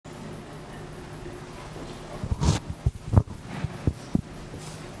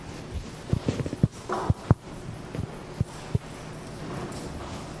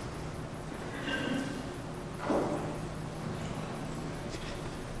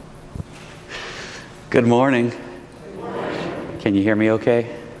Good morning. Can you hear me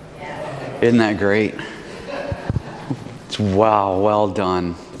okay? Isn't that great? Wow, well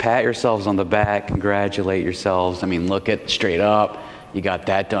done. Pat yourselves on the back, congratulate yourselves. I mean, look it straight up. You got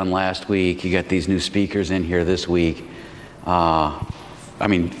that done last week. You got these new speakers in here this week. I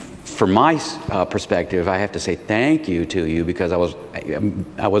mean, from my perspective, I have to say thank you to you because I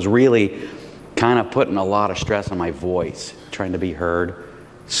was really kind of putting a lot of stress on my voice, trying to be heard,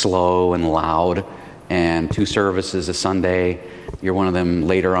 slow and loud, and 2 services a Sunday. You're one of them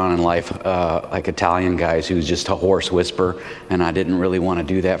later on in life, like Italian guys who's just a hoarse whisper, and I didn't really want to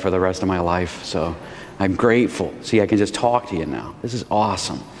do that for the rest of my life, so I'm grateful. See, I can just talk to you now. This is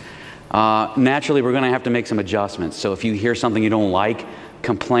awesome. Naturally, we're going to have to make some adjustments, so if you hear something you don't like,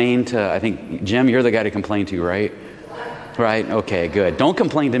 complain to, I think, Jim, you're the guy to complain to, right? Right? Okay, good. Don't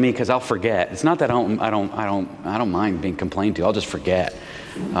complain to me because I'll forget. It's not that I don't mind being complained to. I'll just forget.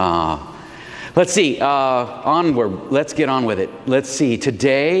 Let's see, onward, let's get on with it. Let's see,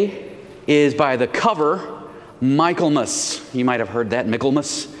 today is by the cover, Michaelmas. You might have heard that,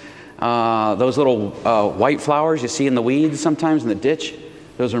 Michaelmas. Those little white flowers you see in the weeds sometimes in the ditch,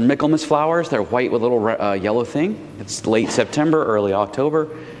 those are Michaelmas flowers. They're white with a little yellow thing. It's late September, early October.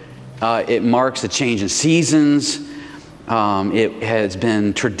 It marks the change in seasons. It has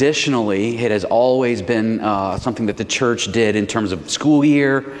been traditionally, it has always been something that the church did in terms of school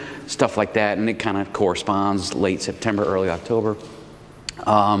year, stuff like that, and it kind of corresponds late September, early October.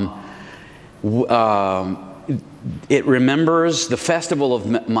 It remembers the festival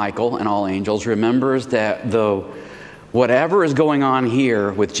of Michael and all angels, remembers that whatever is going on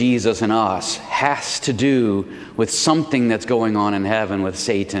here with Jesus and us has to do with something that's going on in heaven with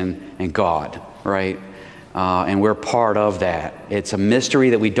Satan and God, right? And we're part of that. It's a mystery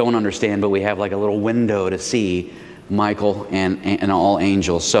that we don't understand, but we have like a little window to see Michael and all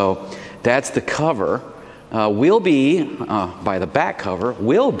angels. So that's the cover. We'll be, by the back cover,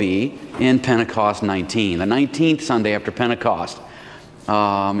 we'll be in Pentecost 19, the 19th Sunday after Pentecost.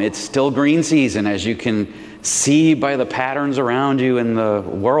 It's still green season, as you can see by the patterns around you in the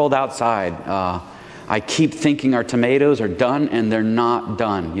world outside. I keep thinking our tomatoes are done, and they're not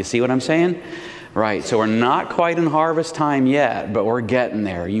done. You see what I'm saying? Right, so we're not quite in harvest time yet, but we're getting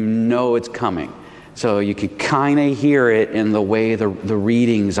there. You know it's coming. So you can kind of hear it in the way the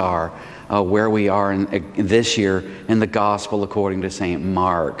readings are, where we are this year in the Gospel according to St.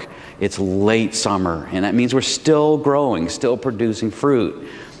 Mark. It's late summer, and that means we're still growing, still producing fruit.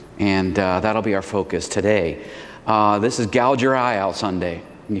 And that'll be our focus today. This is Gouge Your Eye Out Sunday.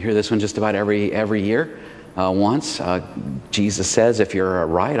 You hear this one just about every year. Once, Jesus says, if your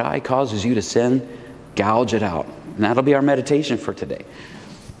right eye causes you to sin, gouge it out. And that'll be our meditation for today.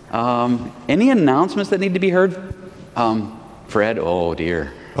 Any announcements that need to be heard? Fred? Oh,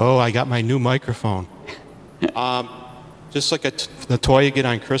 dear. Oh, I got my new microphone. Just like the toy you get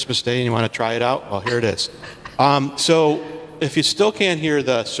on Christmas Day and you want to try it out? Well, here it is. So if you still can't hear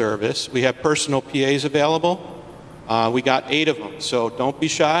the service, we have personal PAs available. We got 8 of them, so don't be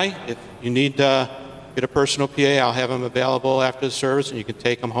shy. If you need get a personal PA, I'll have them available after the service, and you can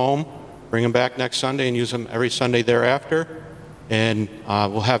take them home, bring them back next Sunday, and use them every Sunday thereafter. And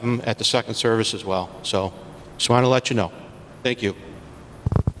we'll have them at the second service as well. So just want to let you know. Thank you.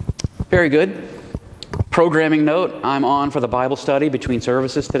 Very good. Programming note, I'm on for the Bible study between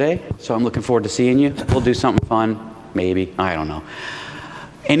services today, so I'm looking forward to seeing you. We'll do something fun, maybe. I don't know.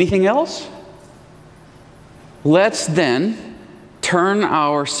 Anything else? Let's then turn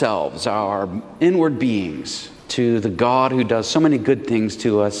ourselves, our inward beings, to the God who does so many good things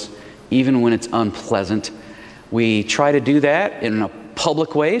to us, even when it's unpleasant. We try to do that in a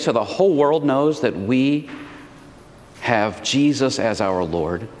public way so the whole world knows that we have Jesus as our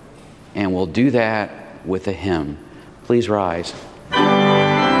Lord, and we'll do that with a hymn. Please rise.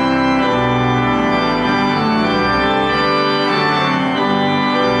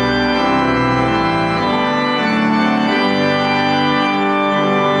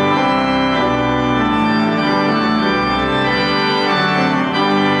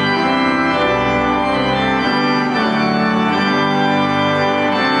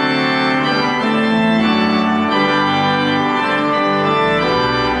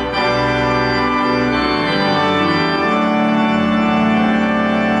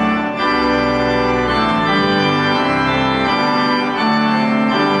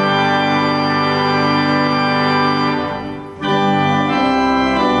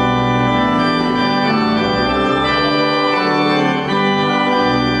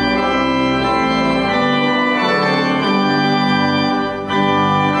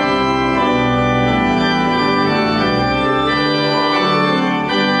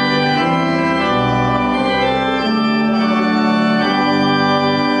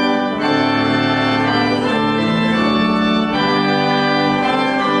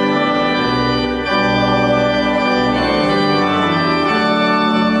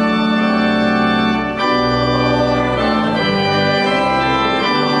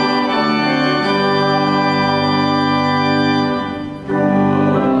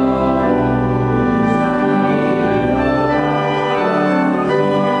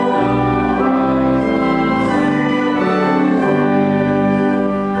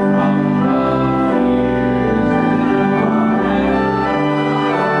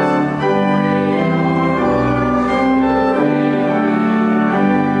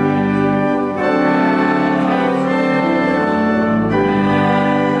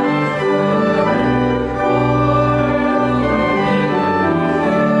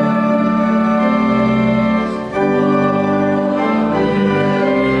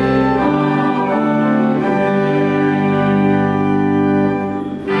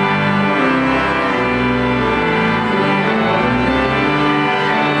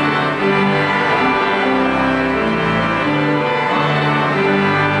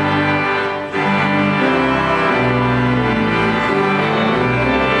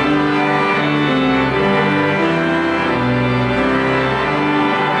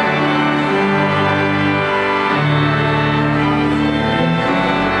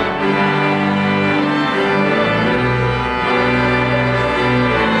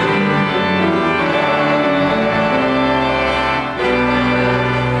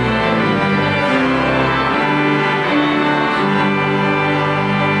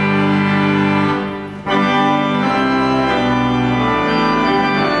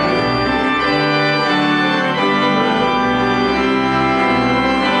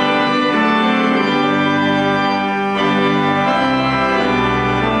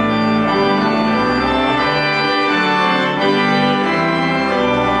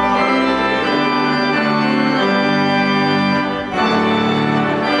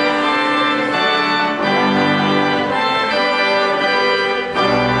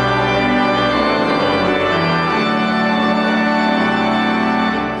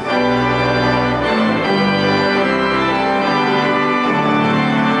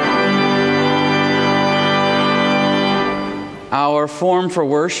 form for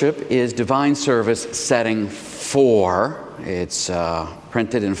worship is Divine Service Setting 4. It's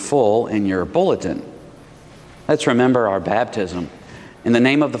printed in full in your bulletin. Let's remember our baptism. In the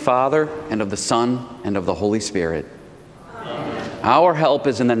name of the Father, and of the Son, and of the Holy Spirit. Amen. Our help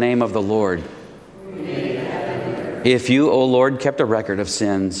is in the name of the Lord. If you, O Lord, kept a record of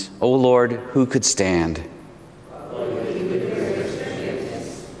sins, O Lord, who could stand?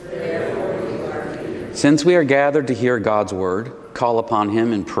 Since we are gathered to hear God's word, call upon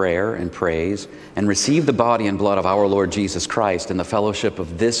him in prayer and praise, and receive the body and blood of our Lord Jesus Christ in the fellowship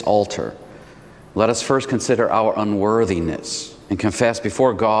of this altar, let us first consider our unworthiness and confess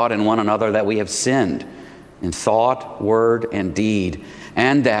before God and one another that we have sinned in thought, word, and deed,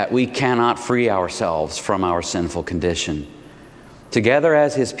 and that we cannot free ourselves from our sinful condition. Together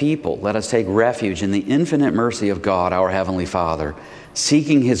as his people, let us take refuge in the infinite mercy of God, our Heavenly Father,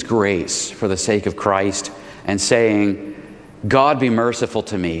 seeking his grace for the sake of Christ, and saying, God be merciful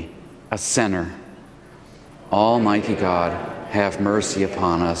to me, a sinner. Almighty God, have mercy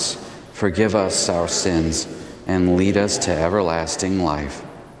upon us, forgive us our sins, and lead us to everlasting life.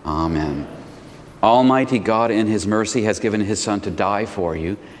 Amen. Almighty God, in his mercy, has given his Son to die for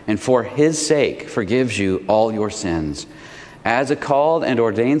you, and for his sake forgives you all your sins. As a called and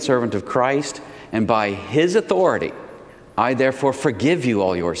ordained servant of Christ, and by his authority, I therefore forgive you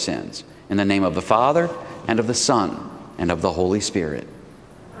all your sins. In the name of the Father, and of the Son, and of the Holy Spirit.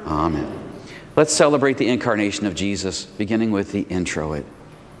 Amen. Let's celebrate the incarnation of Jesus, beginning with the introit.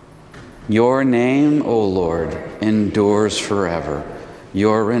 Your name, O Lord, endures forever.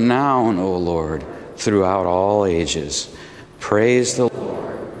 Your renown, O Lord, throughout all ages. Praise the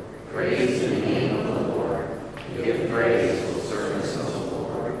Lord. Praise the name of the Lord. Give praise to the servants of the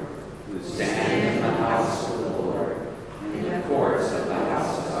Lord, who stand in the house of the Lord, in the courts of the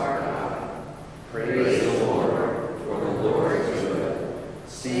house of our God. Praise the Lord, for the Lord is good.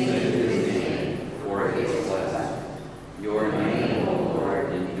 Sing to his name, for it is pleasant. Your name, O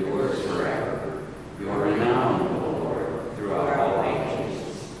Lord, endures forever. Your renown, O Lord, throughout all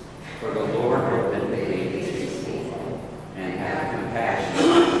ages. For the Lord will vindicate his people and have compassion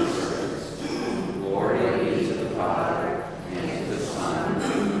on his servants. Glory be to the Father, and to the Son,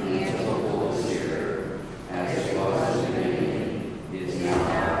 and to the Holy Spirit, as it was in the beginning, is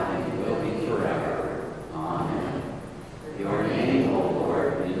now, and will be forever. Amen. Your name, O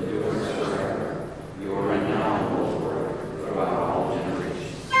Lord, endures forever. Your renown, O Lord, throughout all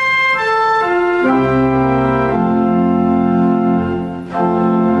generations.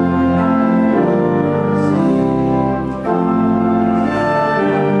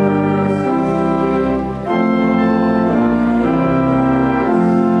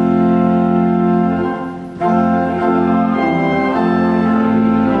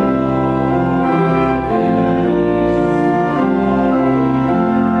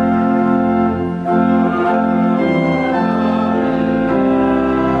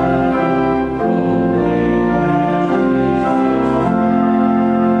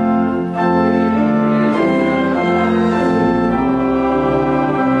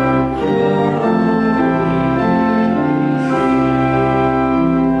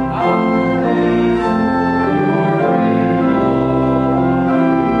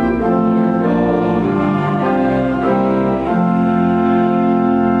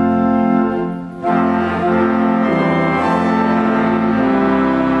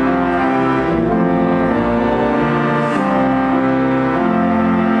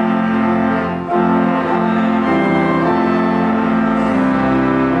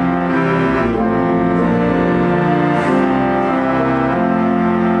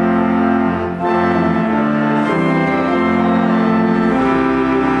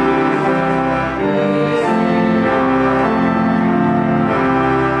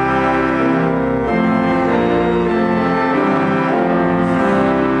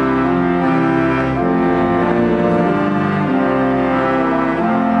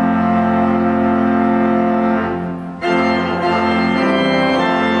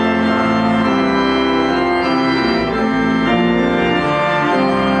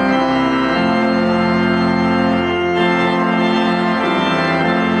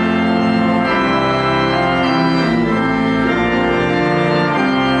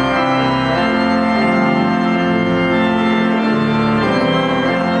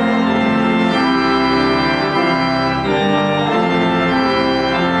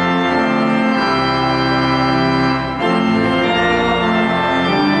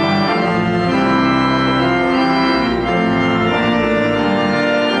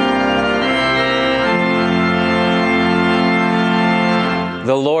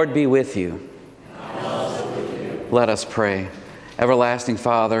 The Lord be with you. Let us pray. Everlasting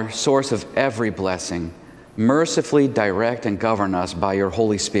Father, source of every blessing, mercifully direct and govern us by your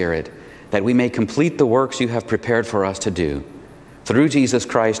Holy Spirit, that we may complete the works you have prepared for us to do. Through Jesus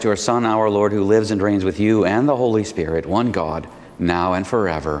Christ, your Son, our Lord, who lives and reigns with you and the Holy Spirit, one God, now and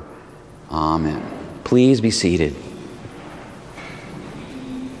forever. Amen. Please be seated.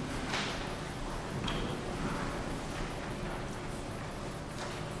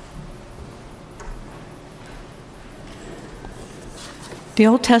 The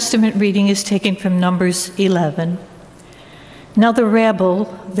Old Testament reading is taken from Numbers 11. Now the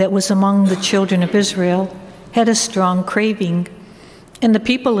rabble that was among the children of Israel had a strong craving, and the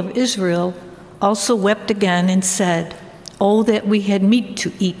people of Israel also wept again and said, "Oh, that we had meat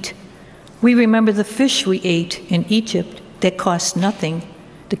to eat. We remember the fish we ate in Egypt that cost nothing,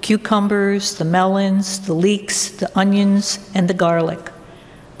 the cucumbers, the melons, the leeks, the onions, and the garlic.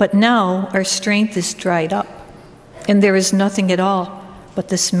 But now our strength is dried up, and there is nothing at all but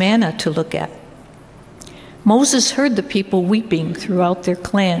this manna to look at." Moses heard the people weeping throughout their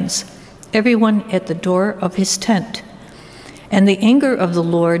clans, everyone at the door of his tent. And the anger of the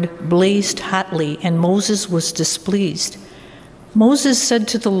Lord blazed hotly, and Moses was displeased. Moses said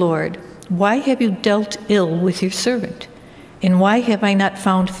to the Lord, "Why have you dealt ill with your servant? And why have I not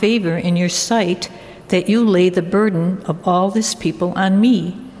found favor in your sight that you lay the burden of all this people on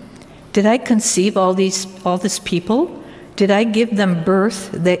me? Did I conceive all this people? Did I give them birth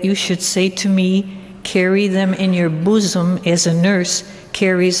that you should say to me, 'Carry them in your bosom as a nurse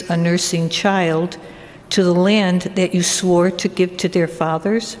carries a nursing child to the land that you swore to give to their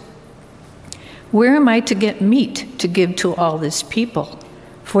fathers?' Where am I to get meat to give to all this people?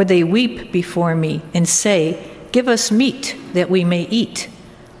 For they weep before me and say, 'Give us meat that we may eat.'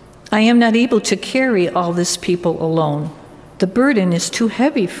 I am not able to carry all this people alone. The burden is too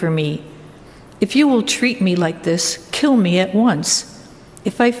heavy for me. If you will treat me like this, kill me at once,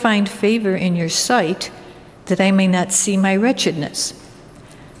 if I find favor in your sight, that I may not see my wretchedness."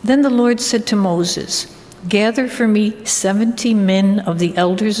 Then the Lord said to Moses, "Gather for me 70 men of the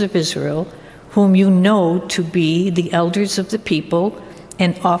elders of Israel, whom you know to be the elders of the people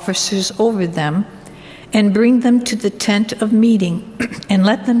and officers over them, and bring them to the tent of meeting, and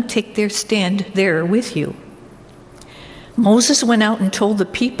let them take their stand there with you." Moses went out and told the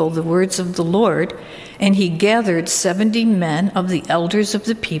people the words of the Lord, and he gathered 70 men of the elders of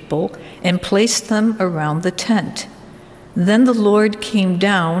the people and placed them around the tent. Then the Lord came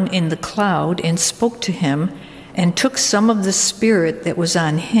down in the cloud and spoke to him, and took some of the Spirit that was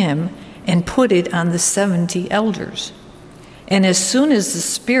on him and put it on the 70 elders. And as soon as the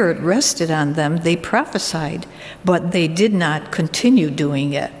Spirit rested on them, they prophesied, but they did not continue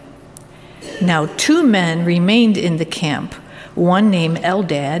doing it. Now 2 men remained in the camp, one named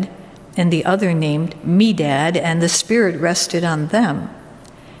Eldad and the other named Medad, and the Spirit rested on them.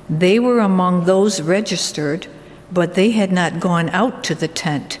 They were among those registered, but they had not gone out to the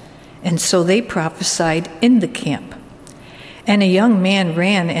tent, and so they prophesied in the camp. And a young man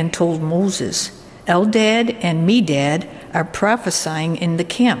ran and told Moses, "Eldad and Medad are prophesying in the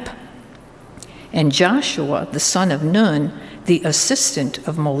camp." And Joshua, the son of Nun, the assistant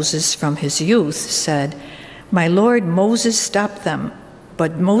of Moses from his youth, said, "My lord Moses, stop them."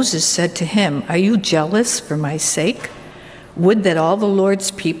 But Moses said to him, "Are you jealous for my sake? Would that all the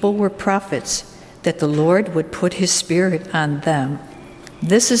Lord's people were prophets, that the Lord would put his Spirit on them."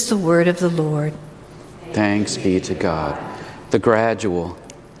 This is the word of the Lord. Thanks be to God. The gradual.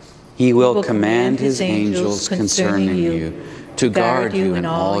 He will command his angels concerning you to guard you in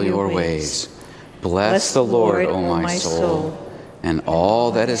all your ways. Bless the Lord, O my soul, and all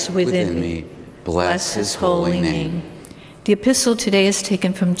that is within me. Bless his holy name. The epistle today is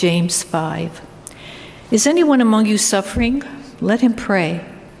taken from James 5. Is anyone among you suffering? Let him pray.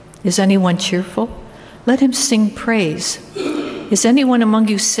 Is anyone cheerful? Let him sing praise. Is anyone among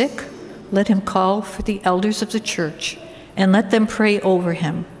you sick? Let him call for the elders of the church, and let them pray over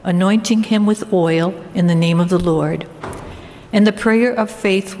him, anointing him with oil in the name of the Lord. And the prayer of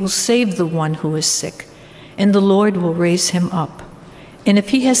faith will save the one who is sick, and the Lord will raise him up. And if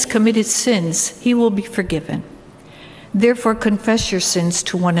he has committed sins, he will be forgiven. Therefore confess your sins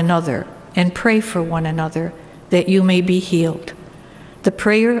to one another, and pray for one another, that you may be healed. The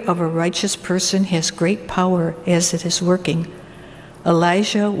prayer of a righteous person has great power as it is working.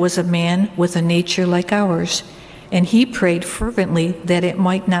 Elijah was a man with a nature like ours, and he prayed fervently that it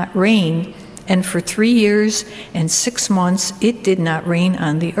might not rain, and for 3 years and 6 months it did not rain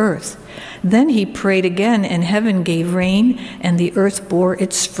on the earth. Then he prayed again, and heaven gave rain, and the earth bore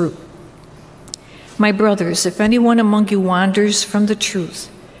its fruit. My brothers, if anyone among you wanders from the truth,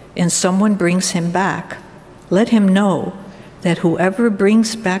 and someone brings him back, let him know that whoever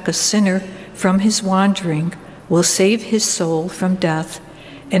brings back a sinner from his wandering will save his soul from death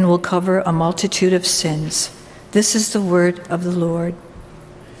and will cover a multitude of sins. This is the word of the Lord.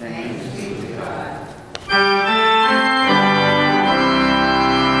 Thanks be to God.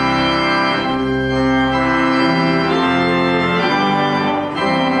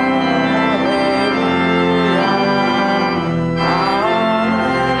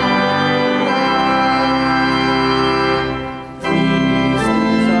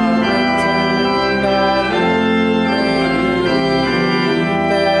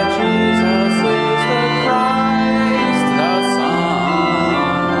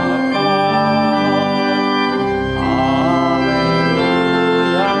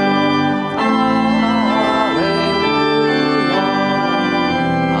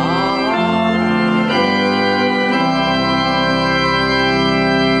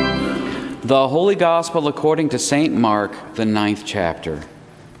 The Holy Gospel according to St. Mark, the 9th chapter.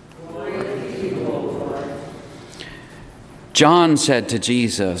 John said to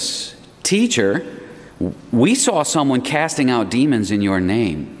Jesus, "Teacher, we saw someone casting out demons in your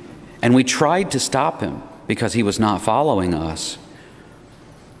name, and we tried to stop him because he was not following us."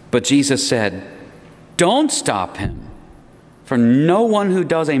 But Jesus said, "Don't stop him, for no one who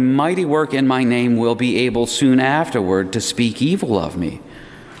does a mighty work in my name will be able soon afterward to speak evil of me.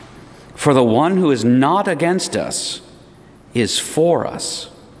 For the one who is not against us is for us.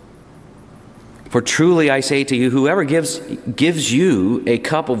 For truly I say to you, whoever gives you a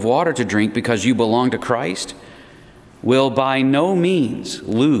cup of water to drink because you belong to Christ will by no means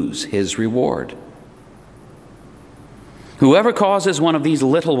lose his reward. Whoever causes one of these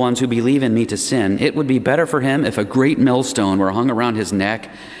little ones who believe in me to sin, it would be better for him if a great millstone were hung around his neck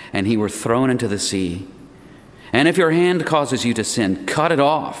and he were thrown into the sea. And if your hand causes you to sin, cut it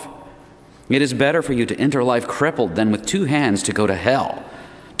off. It is better for you to enter life crippled than with 2 hands to go to hell,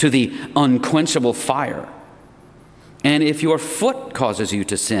 to the unquenchable fire. And if your foot causes you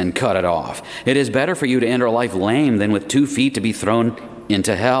to sin, cut it off. It is better for you to enter life lame than with 2 feet to be thrown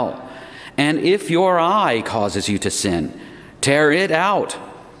into hell. And if your eye causes you to sin, tear it out.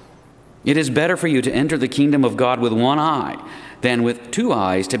 It is better for you to enter the kingdom of God with 1 eye than with 2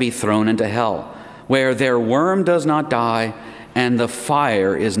 eyes to be thrown into hell, where their worm does not die and the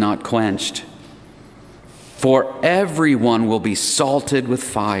fire is not quenched. For everyone will be salted with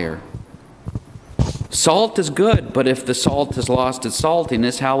fire. Salt is good, but if the salt has lost its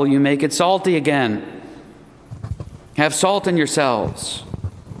saltiness, how will you make it salty again? Have salt in yourselves,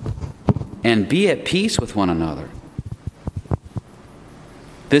 and be at peace with one another."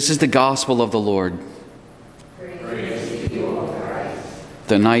 This is the gospel of the Lord. Praise to you, O Christ.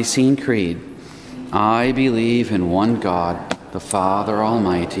 The Nicene Creed. I believe in one God, the Father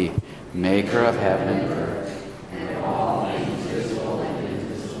Almighty, maker of heaven and earth, and all things visible and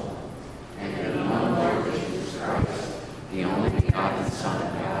invisible, and in one Lord Jesus Christ, the only begotten Son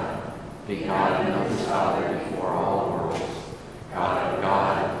of God, begotten of his Father before all worlds, God of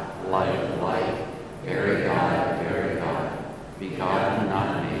God, light of light, very God of very God, begotten,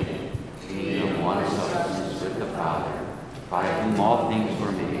 not made, being of one substance with the Father, by whom all things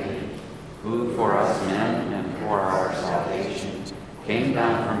were made, who for us men and for our salvation came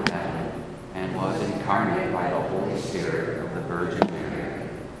down from heaven and was incarnate by the Holy Spirit of the Virgin Mary,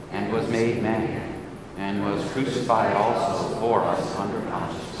 and was made man, and was crucified also for us under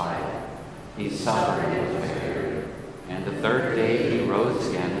Pontius Pilate. He suffered and was buried, and the 3rd day he rose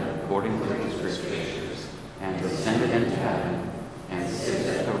again according to the Scriptures, and ascended into heaven, and sits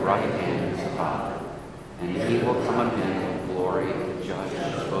at the right hand of the Father. And he will come again in glory to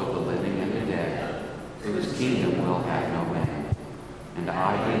judge both the living and the dead, whose kingdom will have no end. And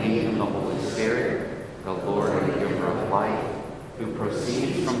I believe in the Holy Spirit, the Lord and giver of life, who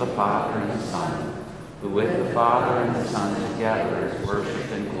proceeds from the Father and the Son, who with the Father and the Son together is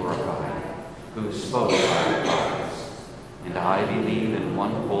worshipped and glorified, who spoke by the prophets. And I believe in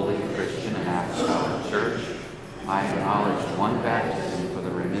one holy Christian and apostolic church. I acknowledge one baptism for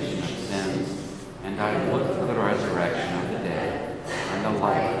the remission of sins, and I look for the resurrection of the dead and the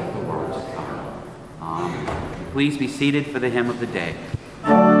life of the world to come. Amen. Please be seated for the hymn of the day.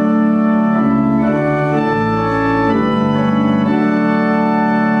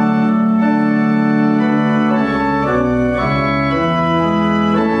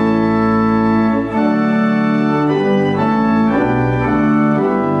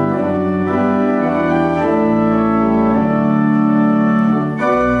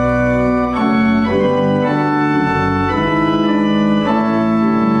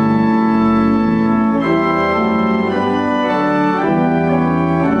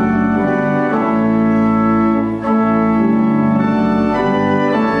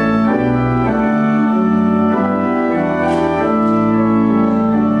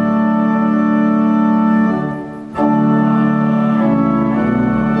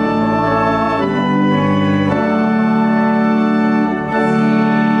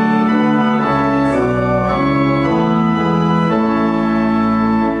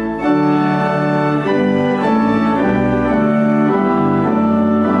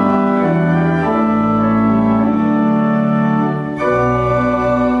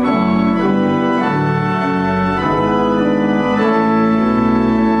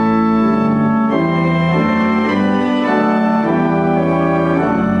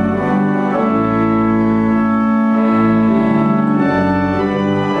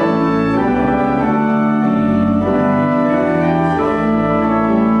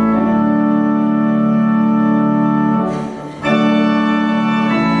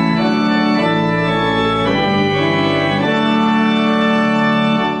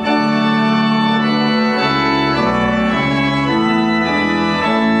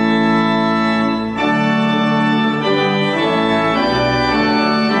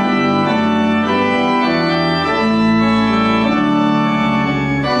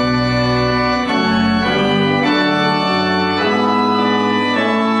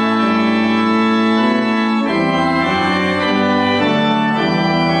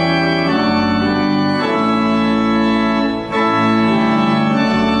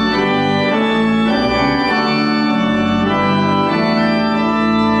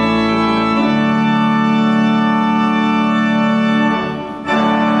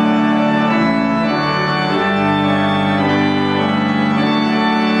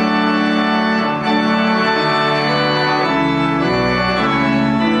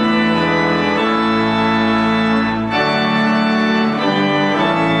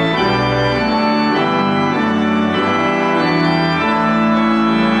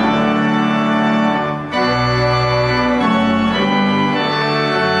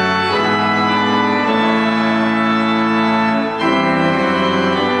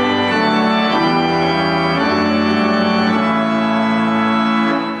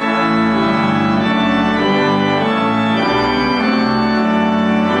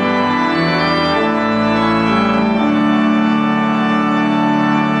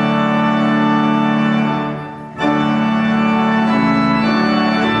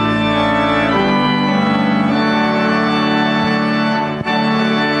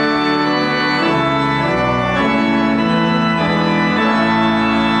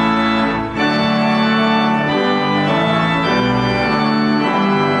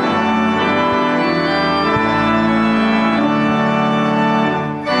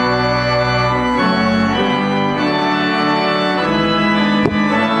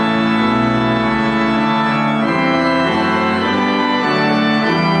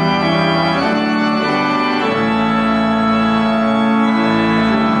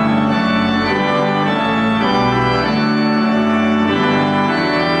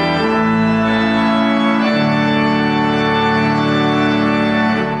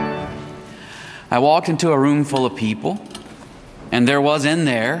 I walked into a room full of people, and there was in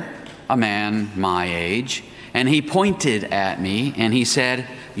there a man my age, and he pointed at me and he said,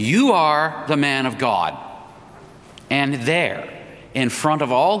 "You are the man of God." And there, in front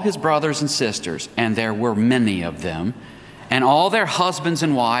of all his brothers and sisters, and there were many of them, and all their husbands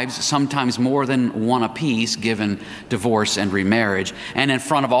and wives, sometimes more than one apiece, given divorce and remarriage, and in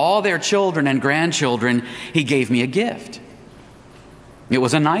front of all their children and grandchildren, he gave me a gift. It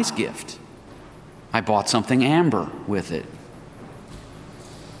was a nice gift. I bought something amber with it.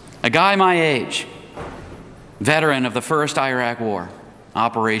 A guy my age, veteran of the first Iraq War,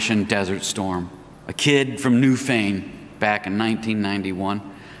 Operation Desert Storm, a kid from Newfane back in 1991.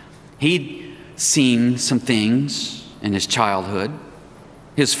 He'd seen some things in his childhood.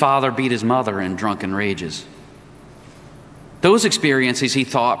 His father beat his mother in drunken rages. Those experiences, he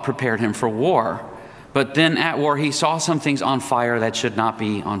thought, prepared him for war. But then at war, he saw some things on fire that should not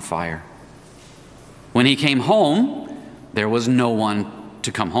be on fire. When he came home, there was no one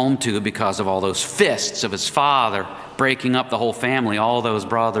to come home to because of all those fists of his father breaking up the whole family, all those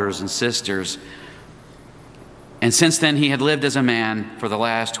brothers and sisters. And since then, he had lived as a man for the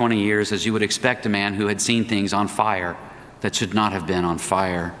last 20 years, as you would expect a man who had seen things on fire that should not have been on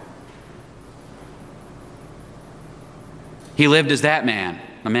fire. He lived as that man,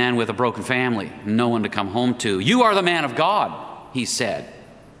 a man with a broken family, no one to come home to. "You are the man of God," he said,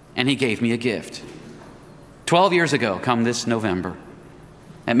 and he gave me a gift. 12 years ago, come this November,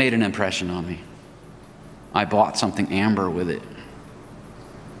 it made an impression on me. I bought something amber with it.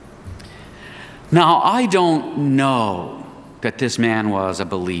 Now, I don't know that this man was a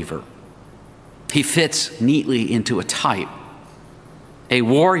believer. He fits neatly into a type, a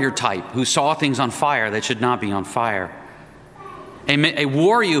warrior type who saw things on fire that should not be on fire. A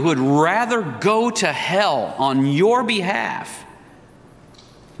warrior who would rather go to hell on your behalf,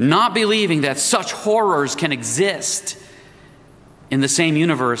 not believing that such horrors can exist in the same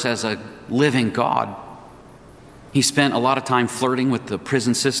universe as a living God. He spent a lot of time flirting with the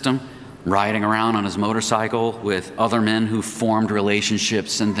prison system, riding around on his motorcycle with other men who formed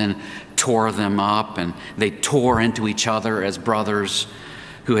relationships and then tore them up, and they tore into each other as brothers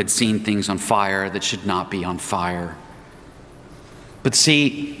who had seen things on fire that should not be on fire. But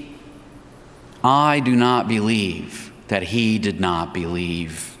see, I do not believe that he did not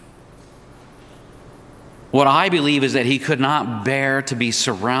believe. What I believe is that he could not bear to be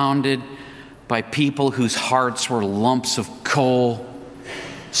surrounded by people whose hearts were lumps of coal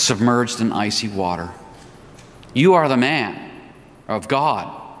submerged in icy water. "You are the man of God,"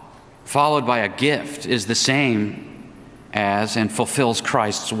 followed by a gift, is the same as and fulfills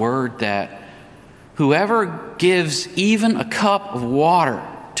Christ's word that whoever gives even a cup of water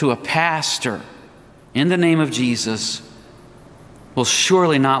to a pastor in the name of Jesus will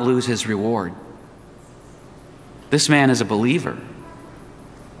surely not lose his reward. This man is a believer.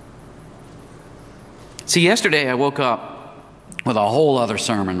 See, yesterday I woke up with a whole other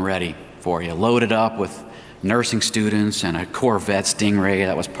sermon ready for you, loaded up with nursing students and a Corvette Stingray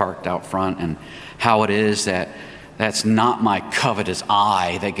that was parked out front, and how it is that that's not my covetous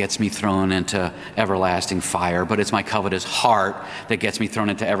eye that gets me thrown into everlasting fire, but it's my covetous heart that gets me thrown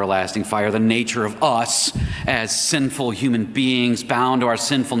into everlasting fire. The nature of us as sinful human beings, bound to our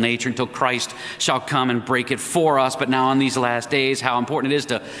sinful nature until Christ shall come and break it for us. But now in these last days, how important it is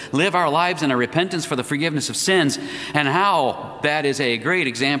to live our lives in a repentance for the forgiveness of sins, and how that is a great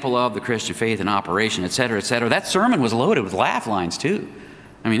example of the Christian faith in operation, etc., etc. That sermon was loaded with laugh lines too.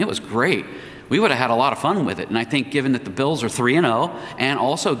 I mean, it was great. We would have had a lot of fun with it. And I think given that the Bills are 3-0, and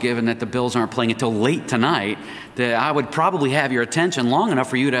also given that the Bills aren't playing until late tonight, that I would probably have your attention long enough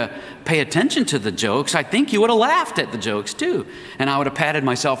for you to pay attention to the jokes. I think you would have laughed at the jokes too. And I would have patted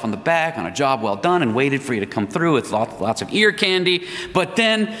myself on the back on a job well done and waited for you to come through with lots of ear candy. But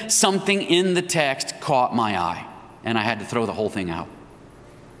then something in the text caught my eye, and I had to throw the whole thing out.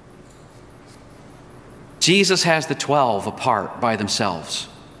 Jesus has the 12 apart by themselves.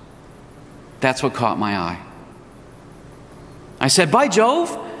 That's what caught my eye. I said, by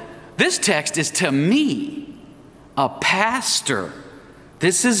Jove, this text is to me, a pastor.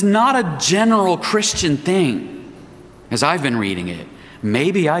 This is not a general Christian thing. As I've been reading it,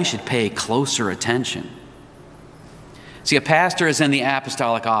 maybe I should pay closer attention. See, a pastor is in the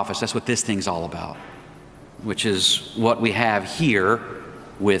apostolic office. That's what this thing's all about, which is what we have here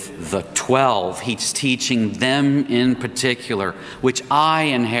with the 12. He's teaching them in particular, which I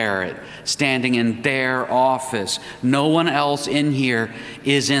inherit, standing in their office. No one else in here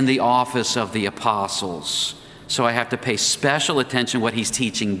is in the office of the apostles. So I have to pay special attention to what he's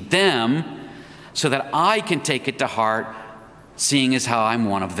teaching them so that I can take it to heart, seeing as how I'm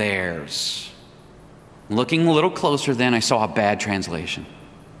one of theirs. Looking a little closer then, I saw a bad translation.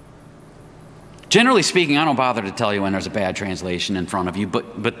 Generally speaking, I don't bother to tell you when there's a bad translation in front of you,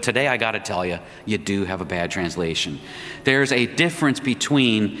 but today I got to tell you, you do have a bad translation. There's a difference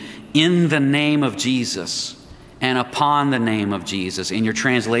between in the name of Jesus and upon the name of Jesus, and your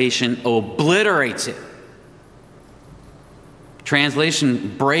translation obliterates it.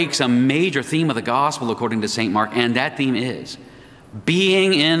 Translation breaks a major theme of the gospel according to St. Mark, and that theme is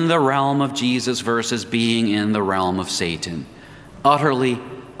being in the realm of Jesus versus being in the realm of Satan. Utterly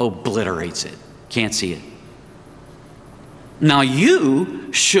obliterates it. Can't see it. Now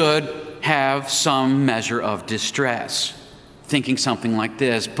you should have some measure of distress, thinking something like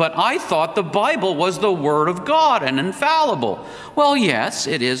this, but I thought the Bible was the Word of God and infallible. Well, yes,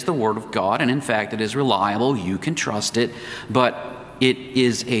 it is the Word of God, and in fact it is reliable. You can trust it, but it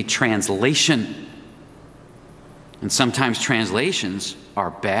is a translation. And sometimes translations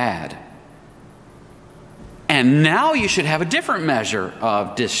are bad. And now you should have a different measure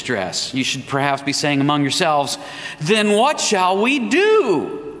of distress. You should perhaps be saying among yourselves, then what shall we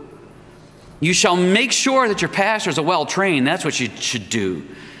do? You shall make sure that your pastors are well trained. That's what you should do.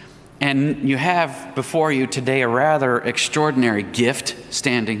 And you have before you today a rather extraordinary gift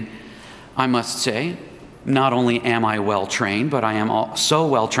standing, I must say. Not only am I well trained, but I am so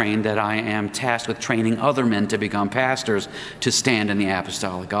well trained that I am tasked with training other men to become pastors to stand in the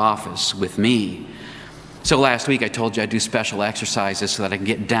apostolic office with me. So last week I told you I'd do special exercises so that I can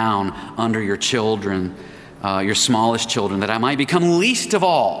get down under your children, your smallest children, that I might become least of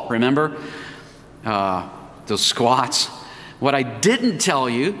all. Remember those squats? What I didn't tell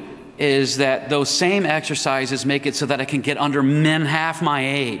you is that those same exercises make it so that I can get under men half my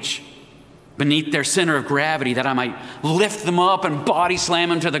age, beneath their center of gravity, that I might lift them up and body slam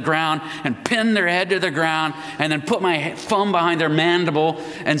them to the ground and pin their head to the ground and then put my thumb behind their mandible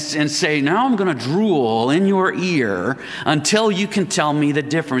and say, now I'm going to drool in your ear until you can tell me the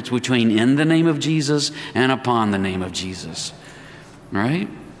difference between in the name of Jesus and upon the name of Jesus. Right?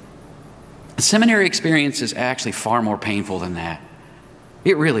 The seminary experience is actually far more painful than that.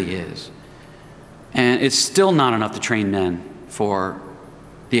 It really is. And it's still not enough to train men for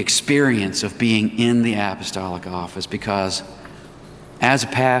the experience of being in the apostolic office, because as a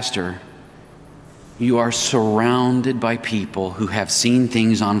pastor, you are surrounded by people who have seen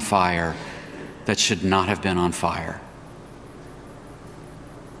things on fire that should not have been on fire.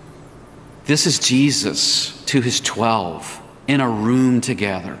 This is Jesus to his 12 in a room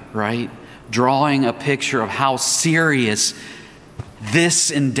together, right? Drawing a picture of how serious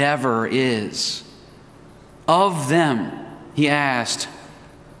this endeavor is. Of them, he asked,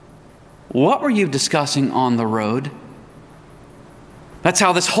 what were you discussing on the road? That's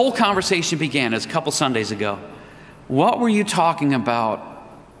how this whole conversation began. It's a couple Sundays ago. What were you talking about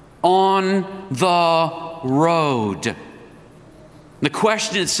on the road? The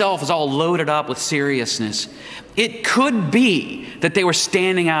question itself is all loaded up with seriousness. It could be that they were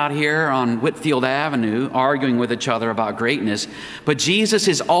standing out here on Whitfield Avenue arguing with each other about greatness, but Jesus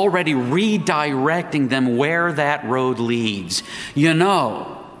is already redirecting them where that road leads. You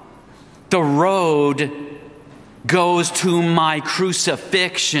know, the road goes to my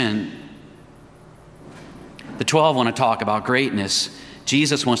crucifixion. The 12 want to talk about greatness.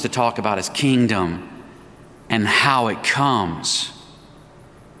 Jesus wants to talk about his kingdom and how it comes.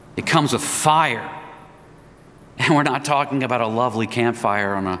 It comes with fire. And we're not talking about a lovely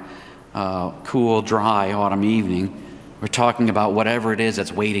campfire on a cool, dry autumn evening. We're talking about whatever it is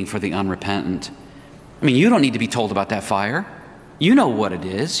that's waiting for the unrepentant. I mean, you don't need to be told about that fire. You know what it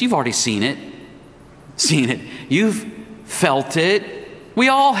is. You've already seen it. You've felt it. We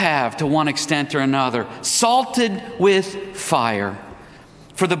all have, to one extent or another. Salted with fire.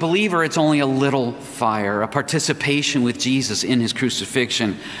 For the believer, it's only a little fire, a participation with Jesus in his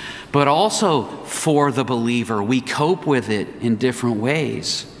crucifixion. But also for the believer, we cope with it in different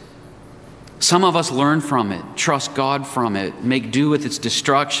ways. Some of us learn from it, trust God from it, make do with its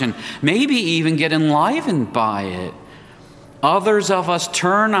destruction, maybe even get enlivened by it. Others of us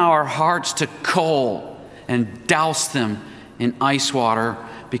turn our hearts to coal and douse them in ice water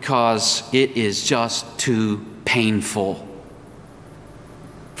because it is just too painful.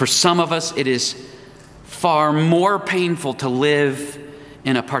 For some of us, it is far more painful to live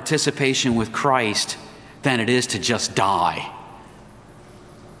in a participation with Christ than it is to just die.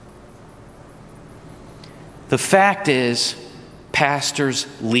 The fact is, pastors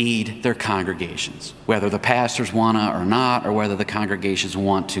lead their congregations, whether the pastors want to or not, or whether the congregations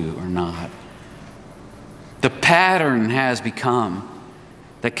want to or not. The pattern has become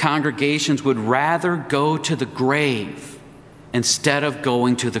that congregations would rather go to the grave instead of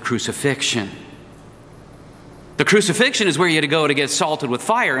going to the crucifixion. The crucifixion is where you had to go to get salted with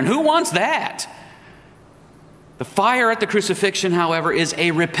fire, and who wants that? The fire at the crucifixion, however, is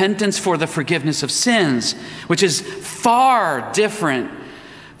a repentance for the forgiveness of sins, which is far different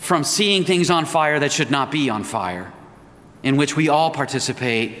from seeing things on fire that should not be on fire, in which we all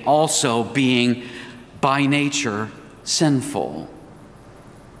participate, also being by nature sinful.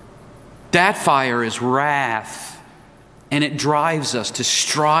 That fire is wrath, and it drives us to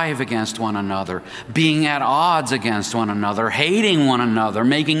strive against one another, being at odds against one another, hating one another,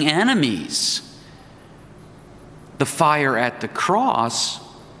 making enemies. The fire at the cross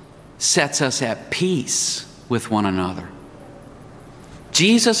sets us at peace with one another.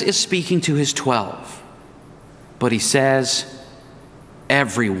 Jesus is speaking to his 12, but he says,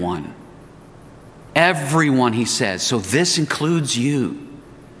 everyone. Everyone, he says. So this includes you.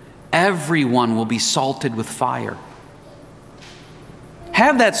 Everyone will be salted with fire.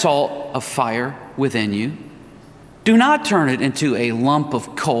 Have that salt of fire within you. Do not turn it into a lump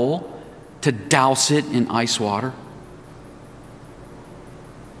of coal to douse it in ice water.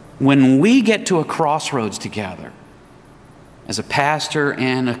 When we get to a crossroads together, as a pastor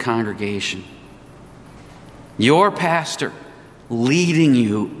and a congregation, your pastor leading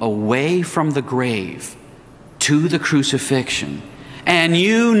you away from the grave to the crucifixion, and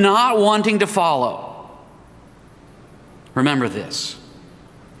you not wanting to follow, remember this: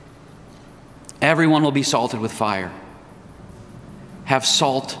 everyone will be salted with fire. Have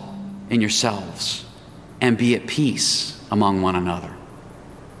salt in yourselves and be at peace among one another.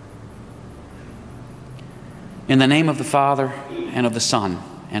 In the name of the Father, and of the Son,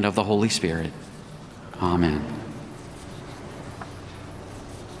 and of the Holy Spirit. Amen.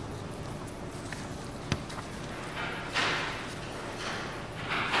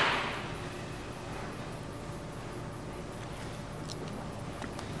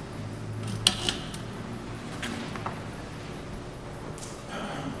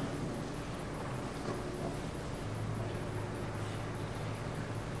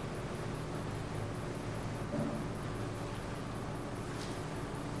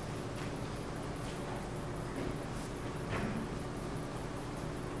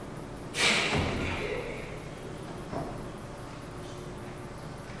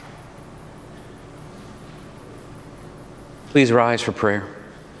 Please rise for prayer.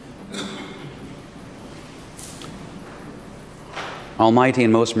 Almighty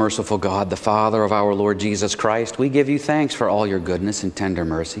and most merciful God, the Father of our Lord Jesus Christ, we give you thanks for all your goodness and tender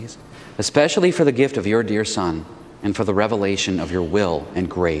mercies, especially for the gift of your dear Son and for the revelation of your will and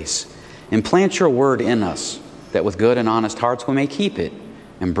grace. Implant your word in us, that with good and honest hearts we may keep it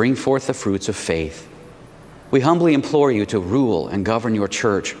and bring forth the fruits of faith. We humbly implore you to rule and govern your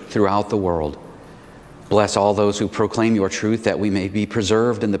church throughout the world. Bless all those who proclaim your truth, that we may be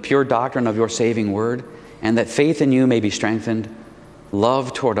preserved in the pure doctrine of your saving word, and that faith in you may be strengthened,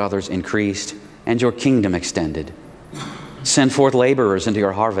 love toward others increased, and your kingdom extended. Send forth laborers into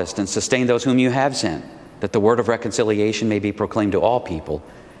your harvest, and sustain those whom you have sent, that the word of reconciliation may be proclaimed to all people,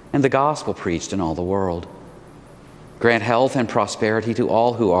 and the gospel preached in all the world. Grant health and prosperity to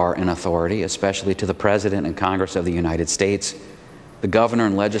all who are in authority, especially to the President and Congress of the United States, the Governor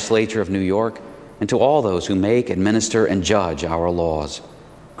and Legislature of New York, and to all those who make, administer, and judge our laws.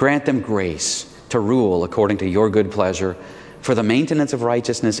 Grant them grace to rule according to your good pleasure, for the maintenance of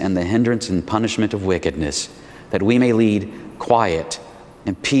righteousness and the hindrance and punishment of wickedness, that we may lead quiet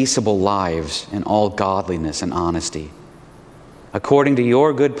and peaceable lives in all godliness and honesty. According to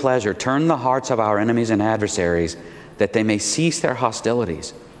your good pleasure, turn the hearts of our enemies and adversaries, that they may cease their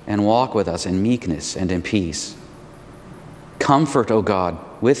hostilities and walk with us in meekness and in peace. Comfort, O God,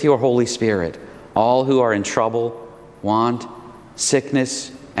 with your Holy Spirit, all who are in trouble, want, sickness,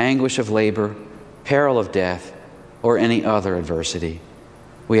 anguish of labor, peril of death, or any other adversity.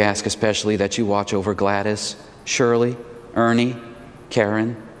 We ask especially that you watch over Gladys, Shirley, Ernie,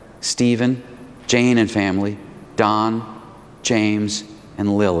 Karen, Stephen, Jane and family, Don, James,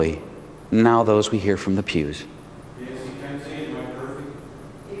 and Lily. Now those we hear from the pews.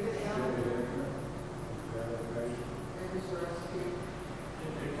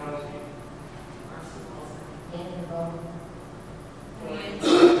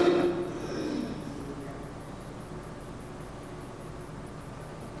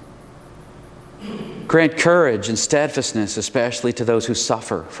 Grant courage and steadfastness, especially to those who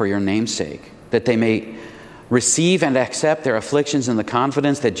suffer for your name's sake, that they may receive and accept their afflictions in the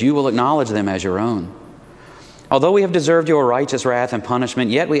confidence that you will acknowledge them as your own. Although we have deserved your righteous wrath and punishment,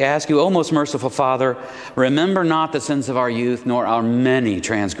 yet we ask you, O most merciful Father, remember not the sins of our youth, nor our many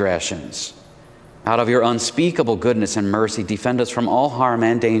transgressions. Out of your unspeakable goodness and mercy, defend us from all harm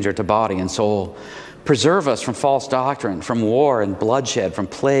and danger to body and soul. Preserve us from false doctrine, from war and bloodshed, from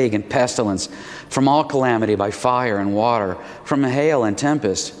plague and pestilence, from all calamity by fire and water, from hail and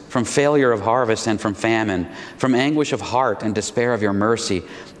tempest, from failure of harvest and from famine, from anguish of heart and despair of your mercy,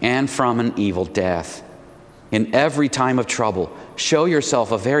 and from an evil death. In every time of trouble, show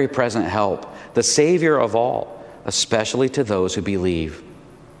yourself a very present help, the Savior of all, especially to those who believe.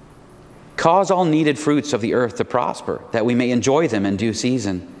 Cause all needed fruits of the earth to prosper, that we may enjoy them in due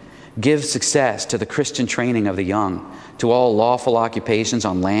season. Give success to the Christian training of the young, to all lawful occupations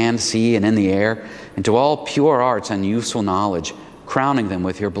on land, sea, and in the air, and to all pure arts and useful knowledge, crowning them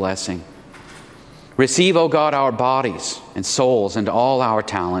with your blessing. Receive, O God, our bodies and souls and all our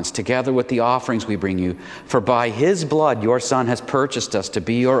talents, together with the offerings we bring you. For by his blood your Son has purchased us to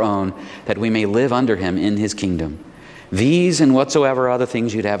be your own, that we may live under him in his kingdom. These and whatsoever other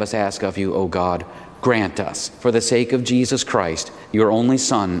things you'd have us ask of you, O God, grant us, for the sake of Jesus Christ, your only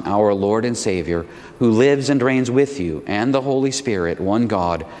Son, our Lord and Savior, who lives and reigns with you and the Holy Spirit, one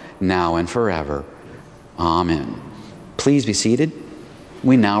God, now and forever. Amen. Please be seated.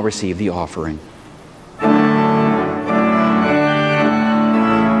 We now receive the offering.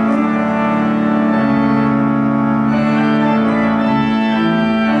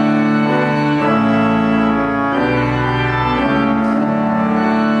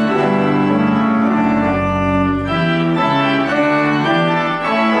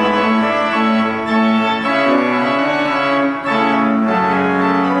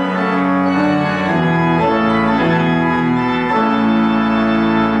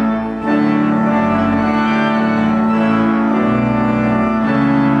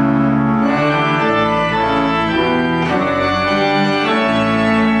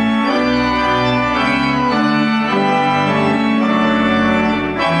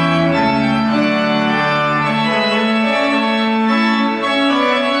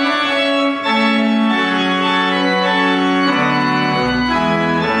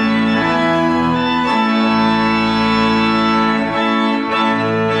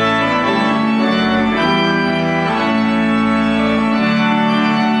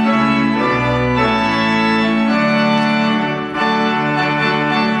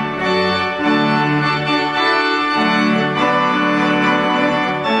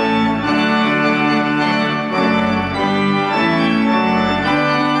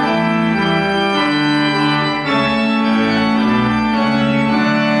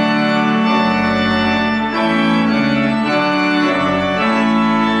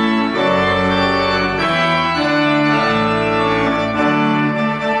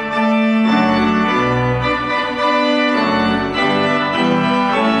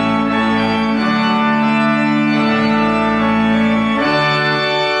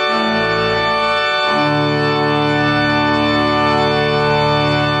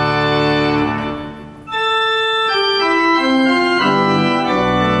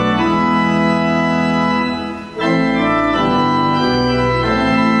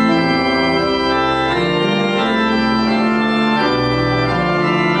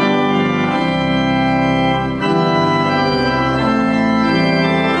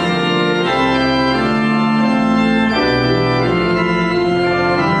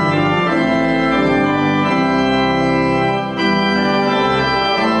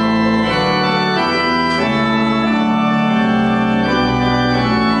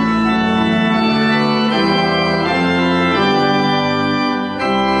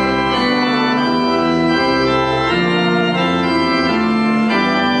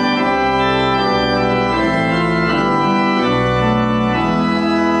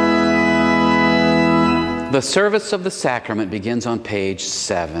 The service of the sacrament begins on page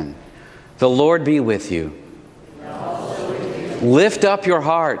 7. The Lord be with you. Lift up your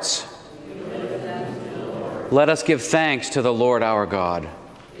hearts. Let us give thanks to the Lord our God.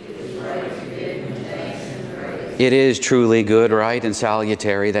 It is truly good, right, and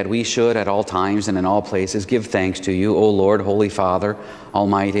salutary that we should at all times and in all places give thanks to you, O Lord, Holy Father,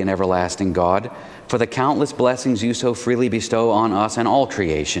 Almighty and everlasting God, for the countless blessings you so freely bestow on us and all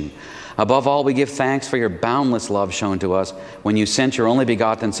creation. Above all, we give thanks for your boundless love shown to us when you sent your only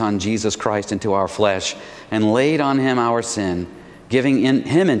begotten Son, Jesus Christ, into our flesh and laid on him our sin, giving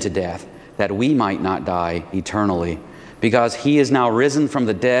him into death, that we might not die eternally. Because he is now risen from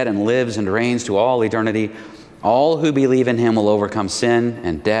the dead and lives and reigns to all eternity, all who believe in him will overcome sin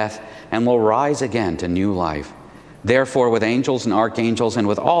and death and will rise again to new life. Therefore, with angels and archangels and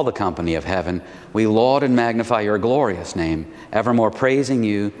with all the company of heaven, we laud and magnify your glorious name, evermore praising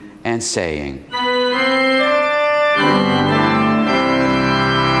you and saying,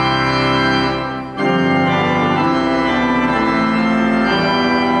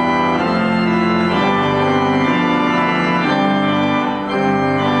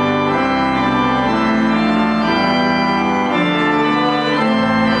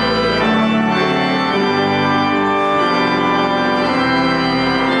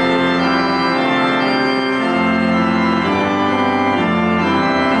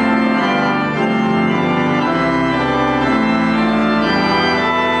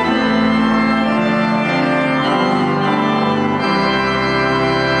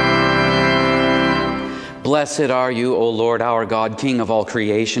 Blessed are you, O Lord our God, King of all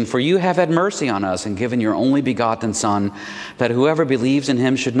creation, for you have had mercy on us and given your only begotten Son, that whoever believes in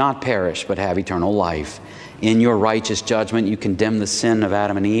him should not perish, but have eternal life. In your righteous judgment you condemned the sin of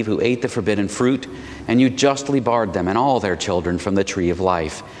Adam and Eve, who ate the forbidden fruit, and you justly barred them and all their children from the tree of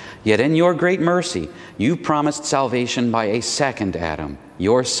life. Yet in your great mercy you promised salvation by a second Adam,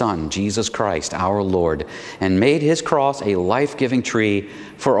 your Son, Jesus Christ, our Lord, and made his cross a life-giving tree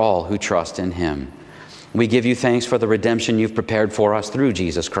for all who trust in him. We give you thanks for the redemption you've prepared for us through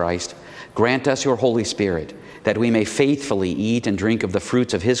Jesus Christ. Grant us your Holy Spirit, that we may faithfully eat and drink of the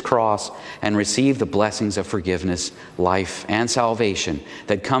fruits of his cross and receive the blessings of forgiveness, life, and salvation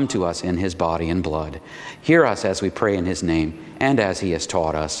that come to us in his body and blood. Hear us as we pray in his name and as he has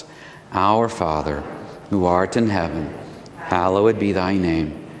taught us. Our Father, who art in heaven, hallowed be thy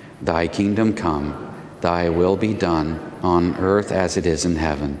name. Thy kingdom come, thy will be done on earth as it is in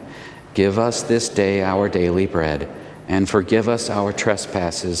heaven. Give us this day our daily bread, and forgive us our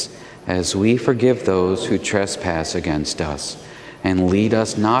trespasses, as we forgive those who trespass against us. And lead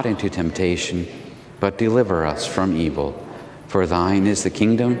us not into temptation, but deliver us from evil. For thine is the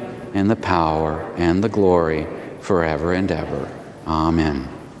kingdom, and the power, and the glory, forever and ever. Amen.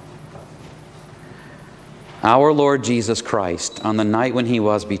 Our Lord Jesus Christ, on the night when he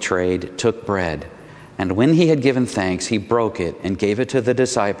was betrayed, took bread. And when he had given thanks, he broke it and gave it to the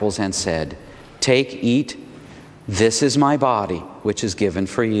disciples and said, "Take, eat. This is my body, which is given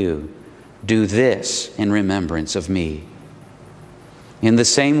for you. Do this in remembrance of me." In the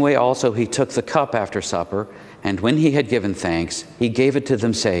same way also he took the cup after supper, and when he had given thanks, he gave it to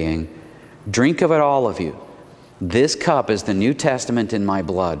them, saying, "Drink of it, all of you. This cup is the New Testament in my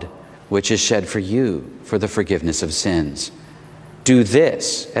blood, which is shed for you for the forgiveness of sins. Do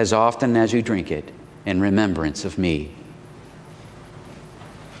this as often as you drink it in remembrance of me."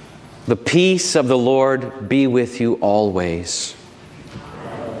 The peace of the Lord be with you always.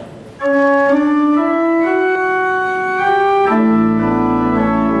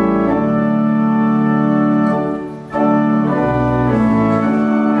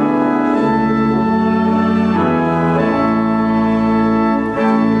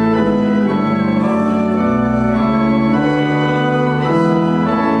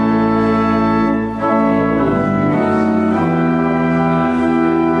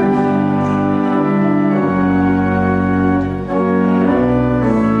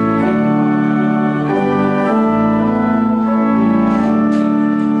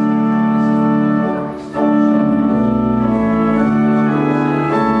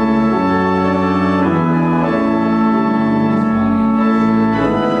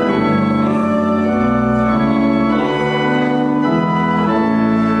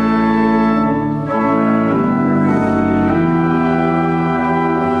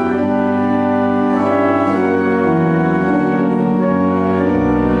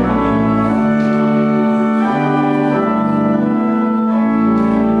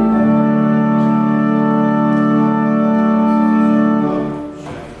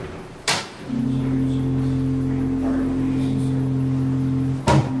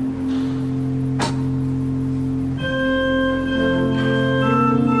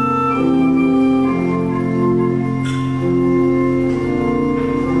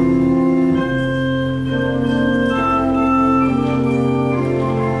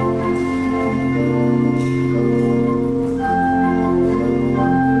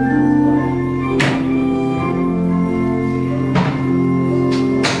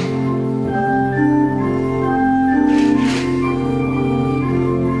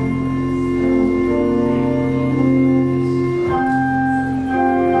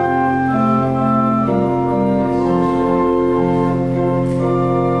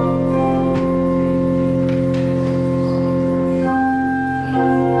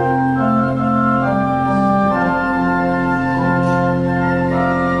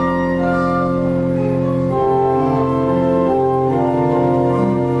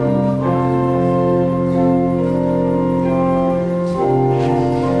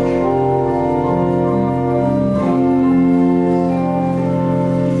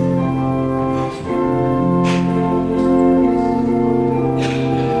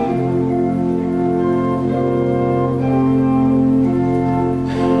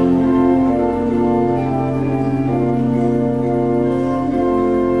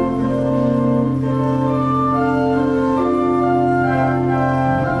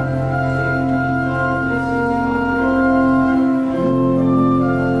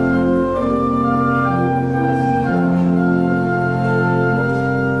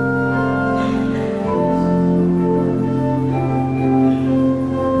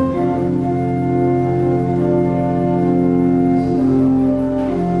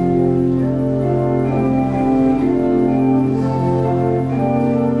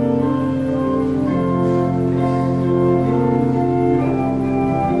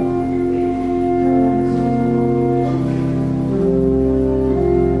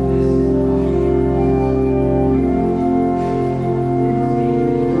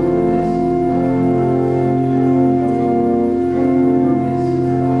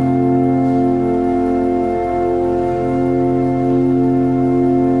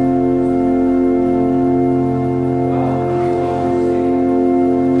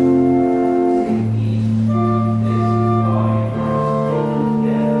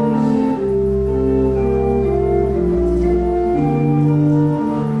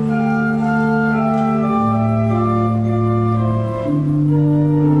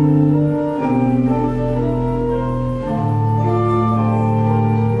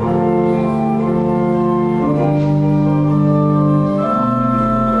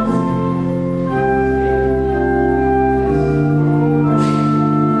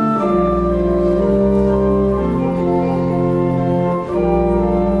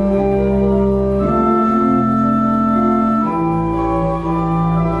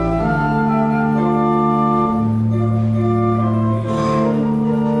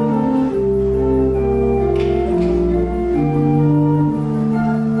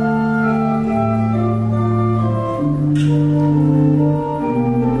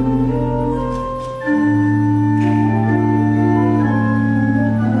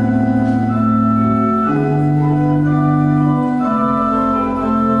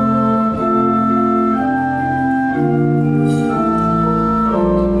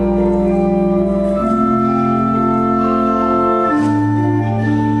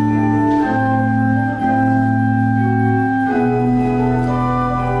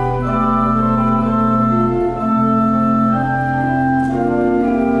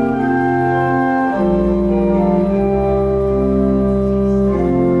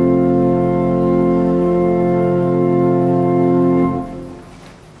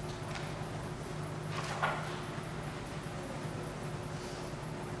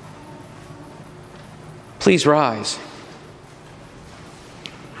 Please rise.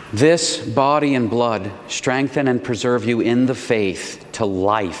 This body and blood strengthen and preserve you in the faith to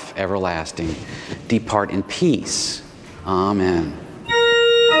life everlasting. Depart in peace. Amen.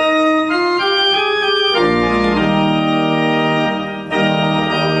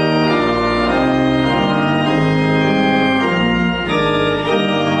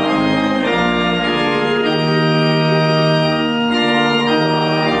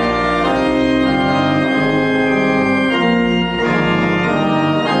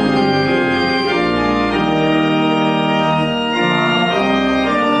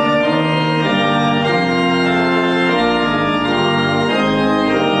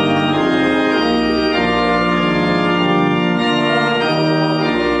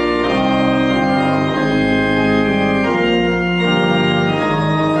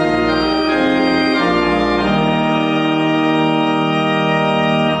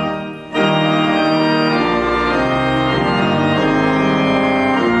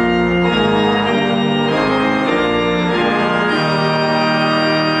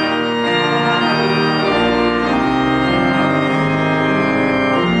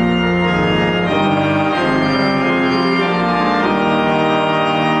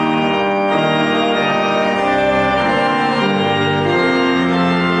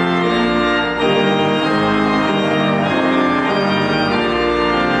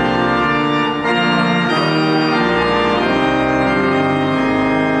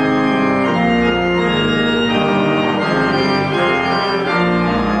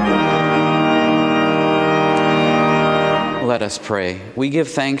 Let us pray. We give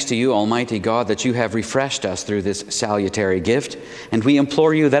thanks to you, Almighty God, that you have refreshed us through this salutary gift, and we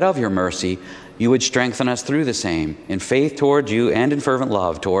implore you that of your mercy you would strengthen us through the same, in faith toward you and in fervent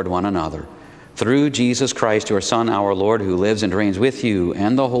love toward one another. Through Jesus Christ, your Son, our Lord, who lives and reigns with you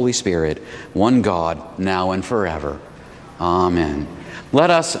and the Holy Spirit, one God, now and forever. Amen.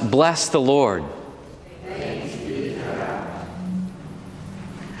 Let us bless the Lord.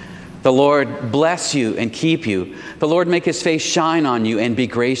 The Lord bless you and keep you. The Lord make his face shine on you and be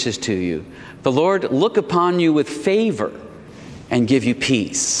gracious to you. The Lord look upon you with favor and give you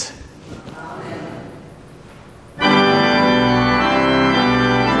peace.